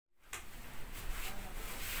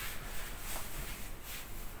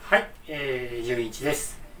純一で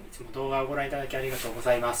す。いつも動画をご覧いただきありがとうご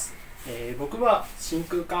ざいます。僕は真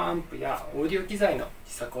空管アンプやオーディオ機材の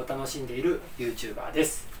試作を楽しんでいる YouTuber で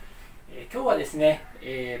す。今日はですね、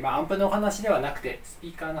アンプのお話ではなくてスピ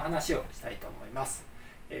ーカーの話をしたいと思います。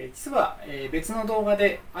実は別の動画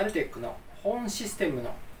で Altec の本システム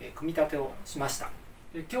の組み立てをしました。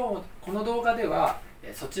今日この動画では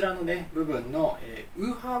そちらのね部分のウ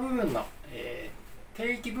ーハー部分の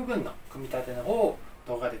低域部分の組み立ての方を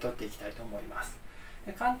動画で撮っていきたいと思います。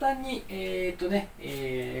簡単に部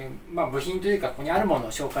品というかここにあるもの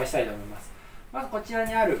を紹介したいと思います。まずこちら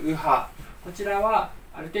にあるウーハー、こちらは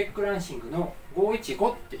アルテックランシングの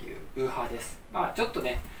515っていうウーハーです。ちょっと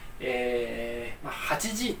ね、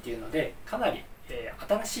8G っていうのでかなり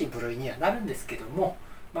新しい部類にはなるんですけども、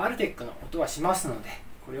アルテックの音はしますので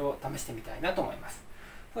これを試してみたいなと思います。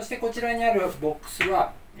そしてこちらにあるボックス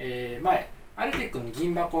は、前アルテックの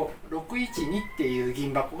銀箱612っていう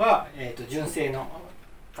銀箱が、純正の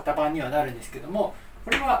型番にはなるんですけども、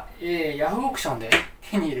これは、ヤフオクションで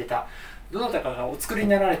手に入れたどなたかがお作りに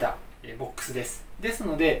なられた、ボックスです。です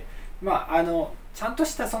ので、ちゃんと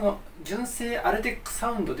したその純正アルテックサ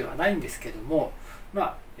ウンドではないんですけども、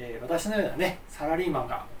私のようなねサラリーマン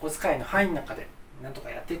がお小遣いの範囲の中でなんと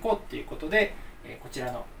かやっていこうっていうことで、こち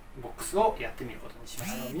らのボックスをやってみることにしま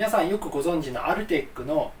した。皆さんよくご存知のアルテック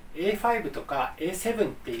の A5 とか A7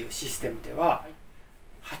 っていうシステムでは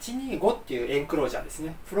825っていうエンクロージャーです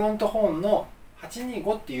ね、フロントホーンの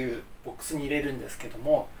825っていうボックスに入れるんですけど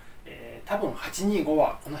も、多分825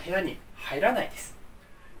はこの部屋に入らないです。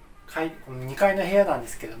この2階の部屋なんで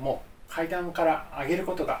すけども、階段から上げる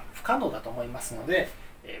ことが不可能だと思いますので、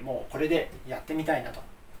もうこれでやってみたいなと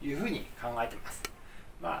いうふうに考えています。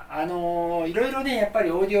いろいろねやっぱ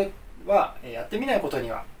りオーディオはやってみないこと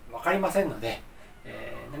には分かりませんので、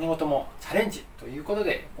何事もチャレンジということ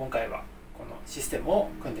で今回はこのシステムを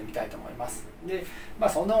組んでみたいと思います。で、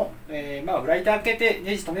その、裏板開けて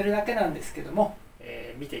ネジ止めるだけなんですけども、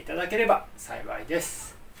見ていただければ幸いで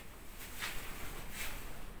す。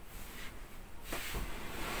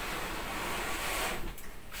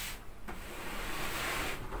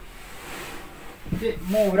で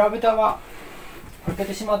もう裏蓋は開け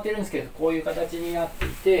てしまっているんですけど、こういう形になってい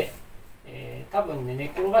て、多分ね寝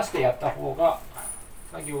っ転がしてやった方が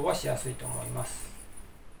作業はしやすいと思います。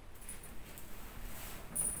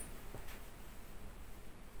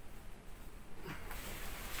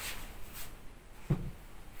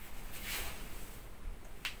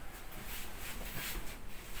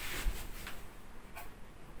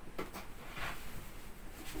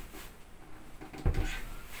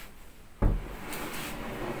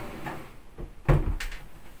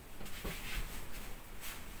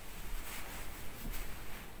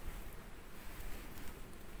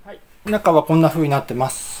中はこんな風になってま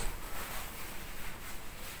す。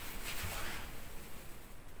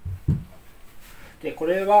でこ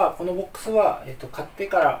れはこのボックスは、買って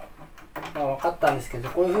から、分かったんですけど、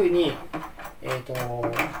こういう風に、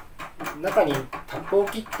中にタップを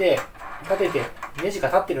切って立ててネジが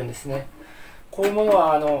立ってるんですね。こういうもの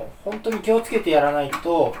は本当に気をつけてやらない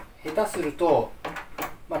と、下手すると、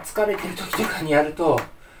疲れてる時とかにやると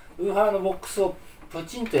ウーハーのボックスをプ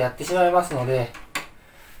チンとやってしまいますので、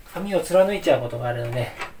紙を貫いちゃうことがあるの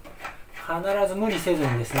で、必ず無理せず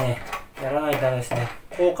にですねやらないとダメですね。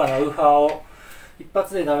高価なウーハーを一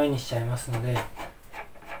発でダメにしちゃいますので、で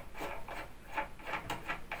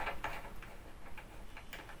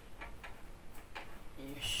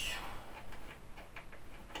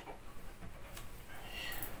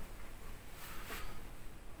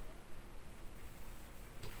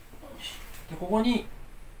ここに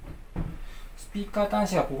スピーカー端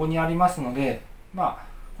子がここにありますので、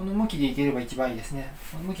この向きでいければ一番いいですね。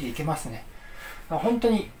この向きでいけますね。本当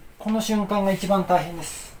にこの瞬間が一番大変で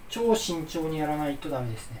す。超慎重にやらないとダメ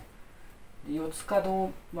ですね。で四つ角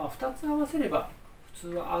を、2つ合わせれば普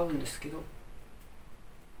通は合うんですけど、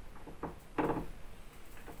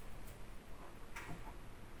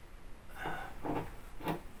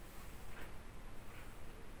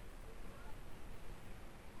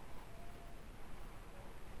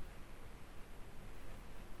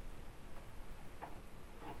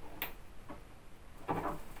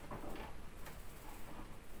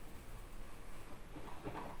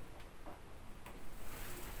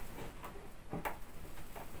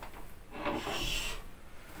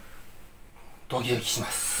ドキドキしま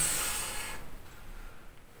す。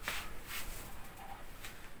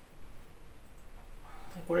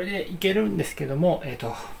これでいけるんですけども、ち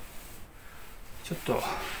ょっとワ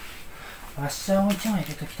ッシャーを1枚入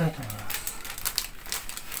れておきたいと思います。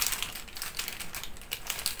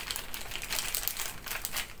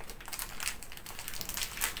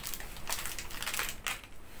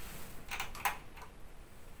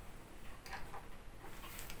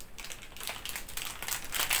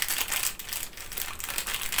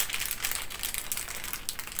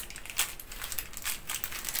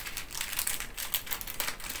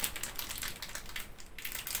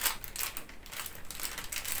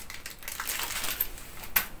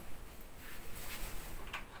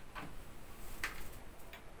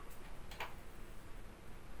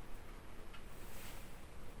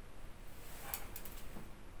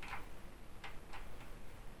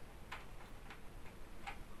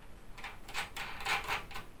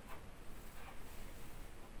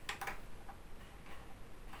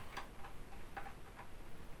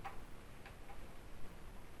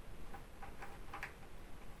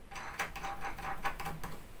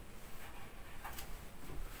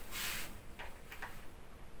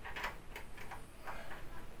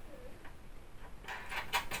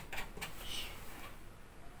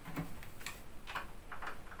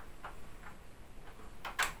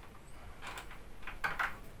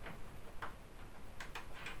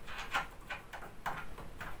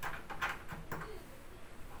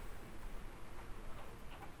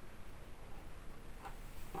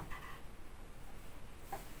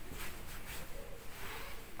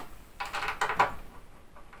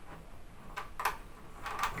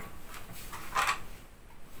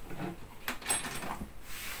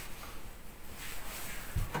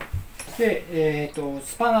で、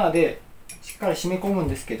スパナーでしっかり締め込むん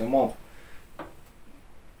ですけども、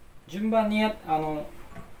順番に1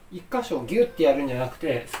箇所をギュッてやるんじゃなく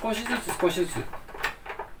て、少しずつ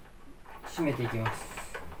締めていきます。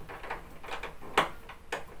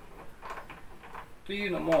とい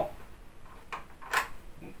うのも、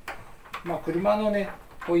車のね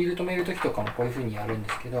ホイール止めるときとかもこういうふうにやるんで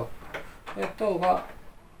すけど、こうやった方が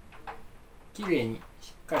きれいに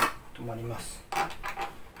しっかり止まります。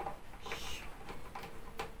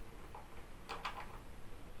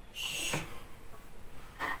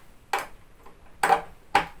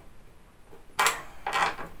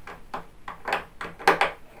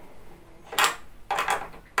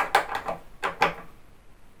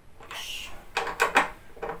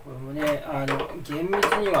これもね、厳密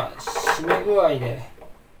には締め具合で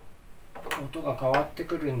音が変わって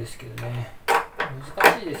くるんですけどね、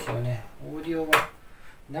難しいですよね。オーディオは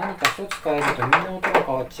何か一つ変えるとみんな音が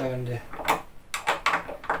変わっちゃうんで。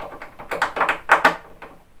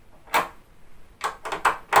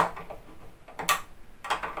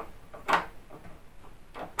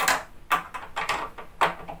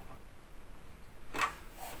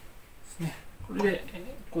これで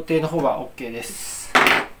固定の方は OK です。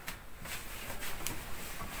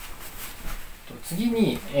次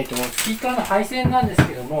に、スピーカーの配線なんです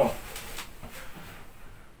けども、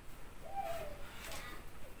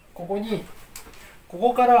こ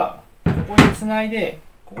こからここにつないで、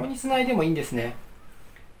ここにつないでもいいんですね。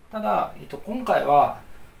ただ、今回は、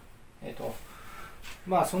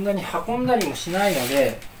そんなに運んだりもしないの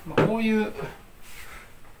で、こういう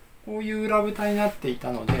裏蓋になってい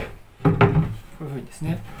たので、こういうふうにです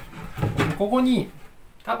ね、ここに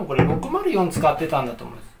多分これ604使ってたんだと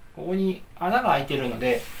思います。ここに穴が開いてるの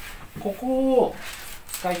で、ここを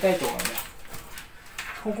使いたいと思います。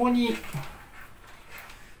ここに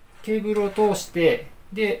ケーブルを通して、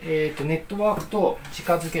で、ネットワークと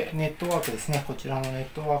直付け、ネットワークですね、こちらのネッ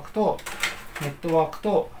トワークと、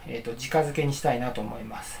直付けにしたいなと思い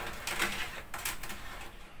ます。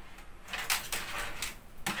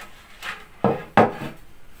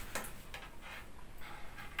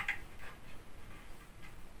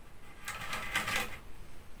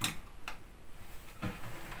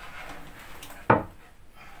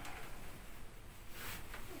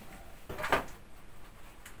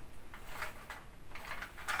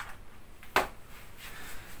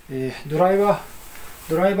ドライバ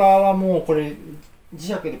ーはもうこれ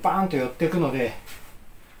磁石でバーンと寄っていくので、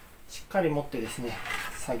しっかり持ってですね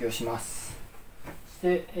作業します。そ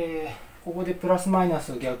して、ここでプラスマイナ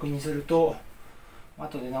スを逆にすると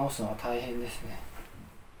後で直すのは大変ですね。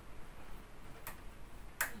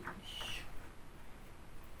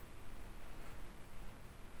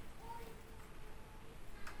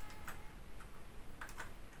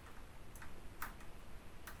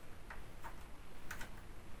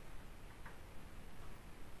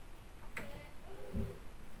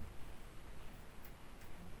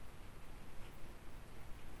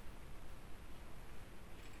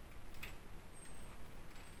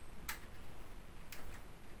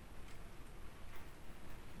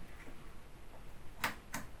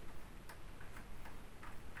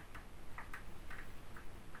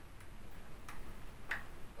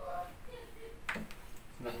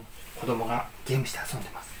子供がゲームして遊んで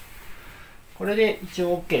ます。これで一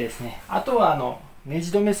応 OK ですね。あとはネ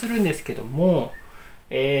ジ止めするんですけども、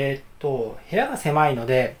部屋が狭いの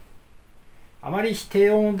であまり低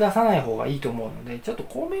音を出さない方がいいと思うので、ちょっと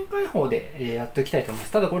後面開放でやっておきたいと思いま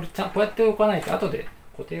す。ただこれこうやっておかないと後で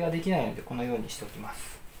固定ができないので、このようにしておきま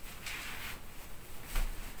す。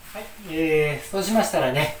はい、そうしました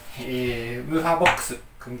らね、ウーファーボックス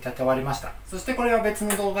組み立て終わりました。そしてこれは別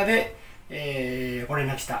の動画で、ご連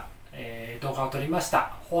絡した、動画を撮りまし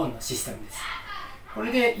たホーンのシステムです。こ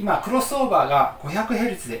れで今クロスオーバーが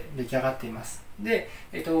 500Hz で出来上がっています。で、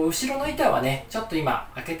後ろの板はねちょっと今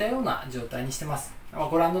開けたような状態にしてます。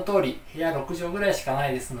ご覧の通り部屋6畳ぐらいしかな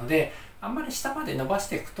いですので、あんまり下まで伸ばし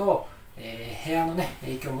ていくと、部屋のね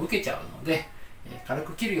影響も受けちゃうので、軽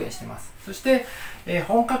く切るようにしてます。そして、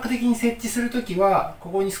本格的に設置するときはこ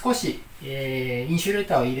こに少し、インシュレー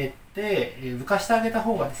ターを入れて、浮かしてあげた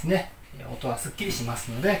方がですね音はすっきりしま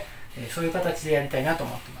すので、そういう形でやりたいなと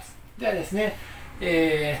思ってます。ではですね、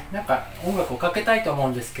なんか音楽をかけたいと思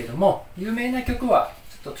うんですけども、有名な曲は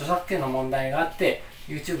ちょっと著作権の問題があって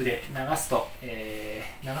YouTube で流すこ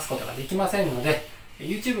とができませんので、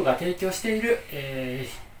 YouTube が提供している、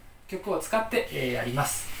曲を使って、やりま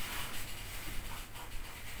す。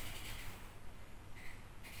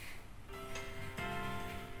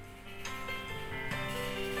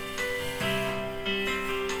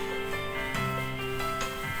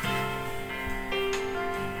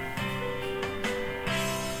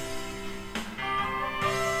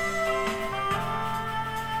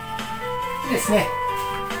ですね、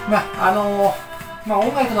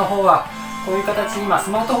音楽の方はこういう形に今ス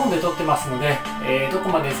マートフォンで撮ってますので、どこ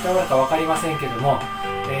まで伝わるか分かりませんけども、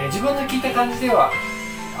自分の聞いた感じでは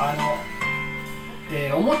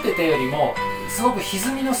思ってたよりもすごく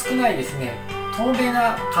歪みの少ないですね、透明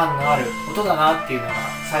な感のある音だなっていうのが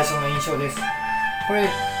最初の印象です。これ、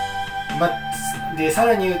でさ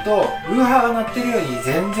らに言うとウーハーが鳴ってるように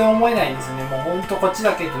全然思えないんですよね。もうほんとこっち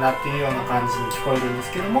だけで鳴ってるような感じに聞こえるんで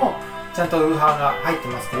すけども、ちゃんとウーハーが入って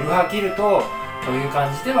ますけど、ウーハー切るとこういう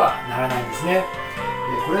感じではならないんですね。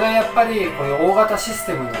これがやっぱりこういう大型シス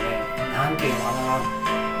テムのね、なんていうのかな、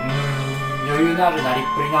余裕のある鳴りっ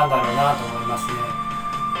ぷりなんだろうなと思いますね。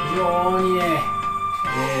非常にね、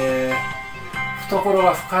懐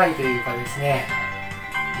が深いというかですね、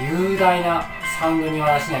雄大なサウンドに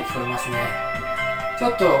私には聞こえますね。ちょ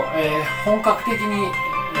っと、本格的に、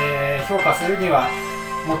評価するには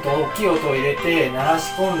もっと大きい音を入れて鳴ら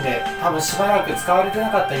し込んで、多分しばらく使われてな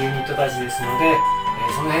かったユニットたちですので、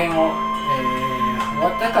その辺を、終わ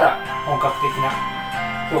ったから本格的な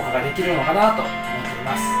評価ができるのかなと思ってい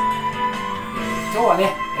ます。今日は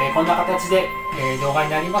ね、こんな形で、動画に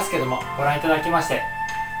なりますけども、ご覧いただきまして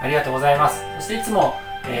ありがとうございます。そしていつも、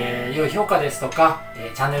良い評価ですとか、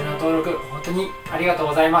チャンネルの登録本当にありがとう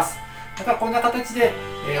ございます。またこんな形で、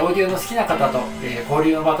オーディオの好きな方と、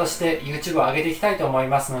交流の場として YouTube を上げていきたいと思い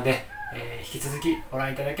ますので、引き続きご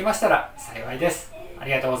覧いただけましたら幸いです。あ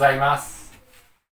りがとうございます。